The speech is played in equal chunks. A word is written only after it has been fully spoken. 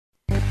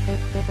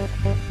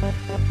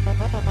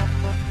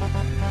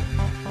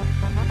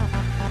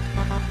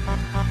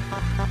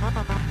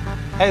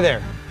Hey there,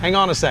 hang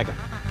on a second.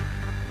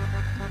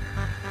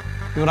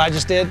 You know what I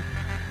just did?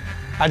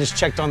 I just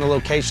checked on the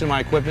location of my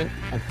equipment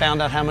and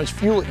found out how much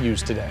fuel it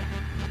used today.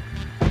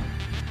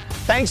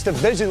 Thanks to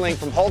VisionLink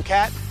from HOLT,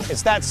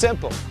 it's that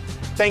simple.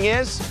 Thing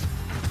is,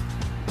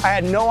 I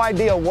had no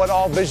idea what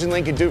all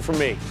VisionLink could do for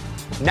me.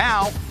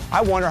 Now,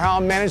 I wonder how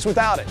I'm managed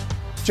without it.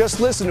 Just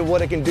listen to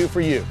what it can do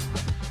for you.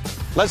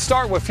 Let's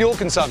start with fuel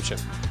consumption.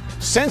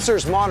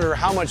 Sensors monitor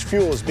how much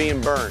fuel is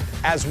being burned,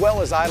 as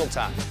well as idle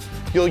time.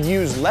 You'll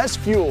use less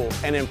fuel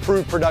and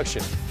improve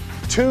production.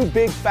 Two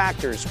big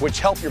factors which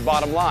help your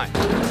bottom line.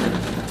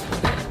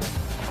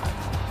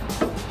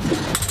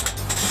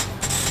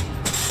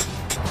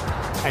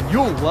 And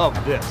you'll love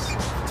this.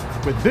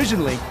 With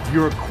VisionLink,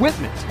 your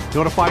equipment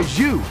notifies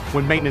you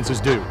when maintenance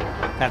is due.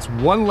 That's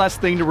one less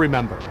thing to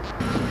remember.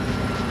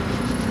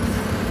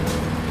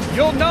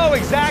 You'll know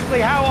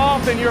exactly how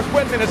often your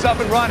equipment is up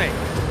and running.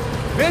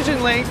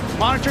 VisionLink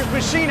monitors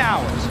machine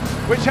hours,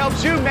 which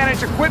helps you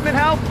manage equipment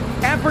health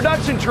and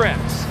production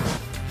trends.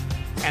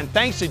 And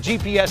thanks to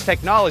GPS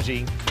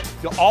technology,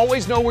 you'll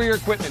always know where your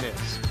equipment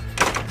is.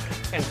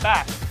 In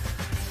fact,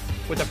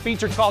 with a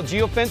feature called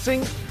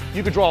geofencing,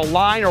 you can draw a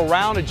line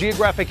around a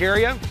geographic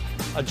area,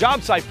 a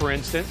job site for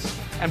instance,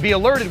 and be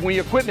alerted when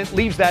your equipment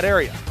leaves that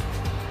area.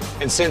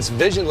 And since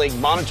VisionLink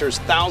monitors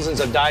thousands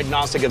of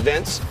diagnostic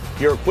events,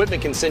 your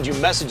equipment can send you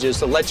messages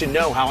to let you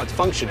know how it's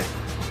functioning.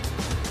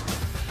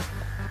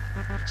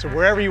 So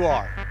wherever you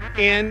are,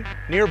 in,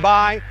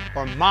 nearby,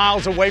 or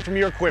miles away from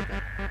your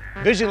equipment,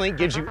 VisionLink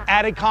gives you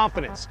added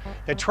confidence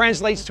that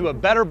translates to a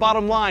better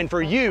bottom line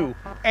for you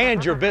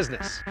and your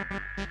business.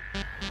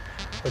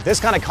 With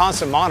this kind of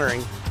constant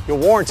monitoring, your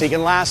warranty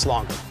can last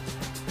longer.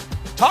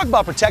 Talk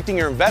about protecting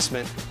your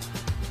investment.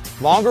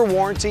 Longer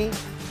warranty,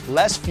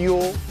 less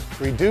fuel,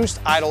 reduced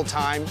idle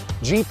time,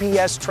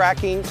 GPS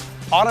tracking,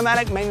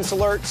 automatic maintenance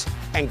alerts,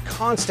 and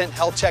constant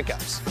health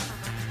checkups.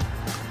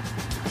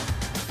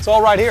 It's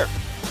all right here.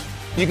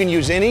 You can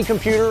use any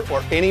computer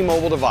or any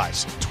mobile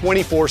device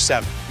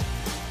 24/7.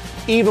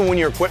 Even when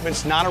your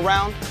equipment's not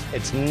around,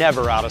 it's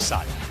never out of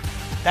sight.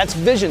 That's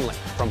VisionLink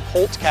from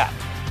HOLT.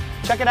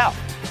 Check it out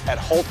at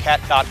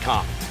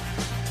holtcat.com.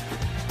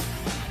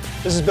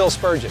 This is Bill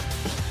Spurgeon,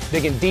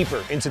 digging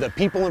deeper into the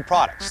people and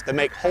products that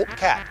make HOLT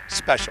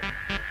special.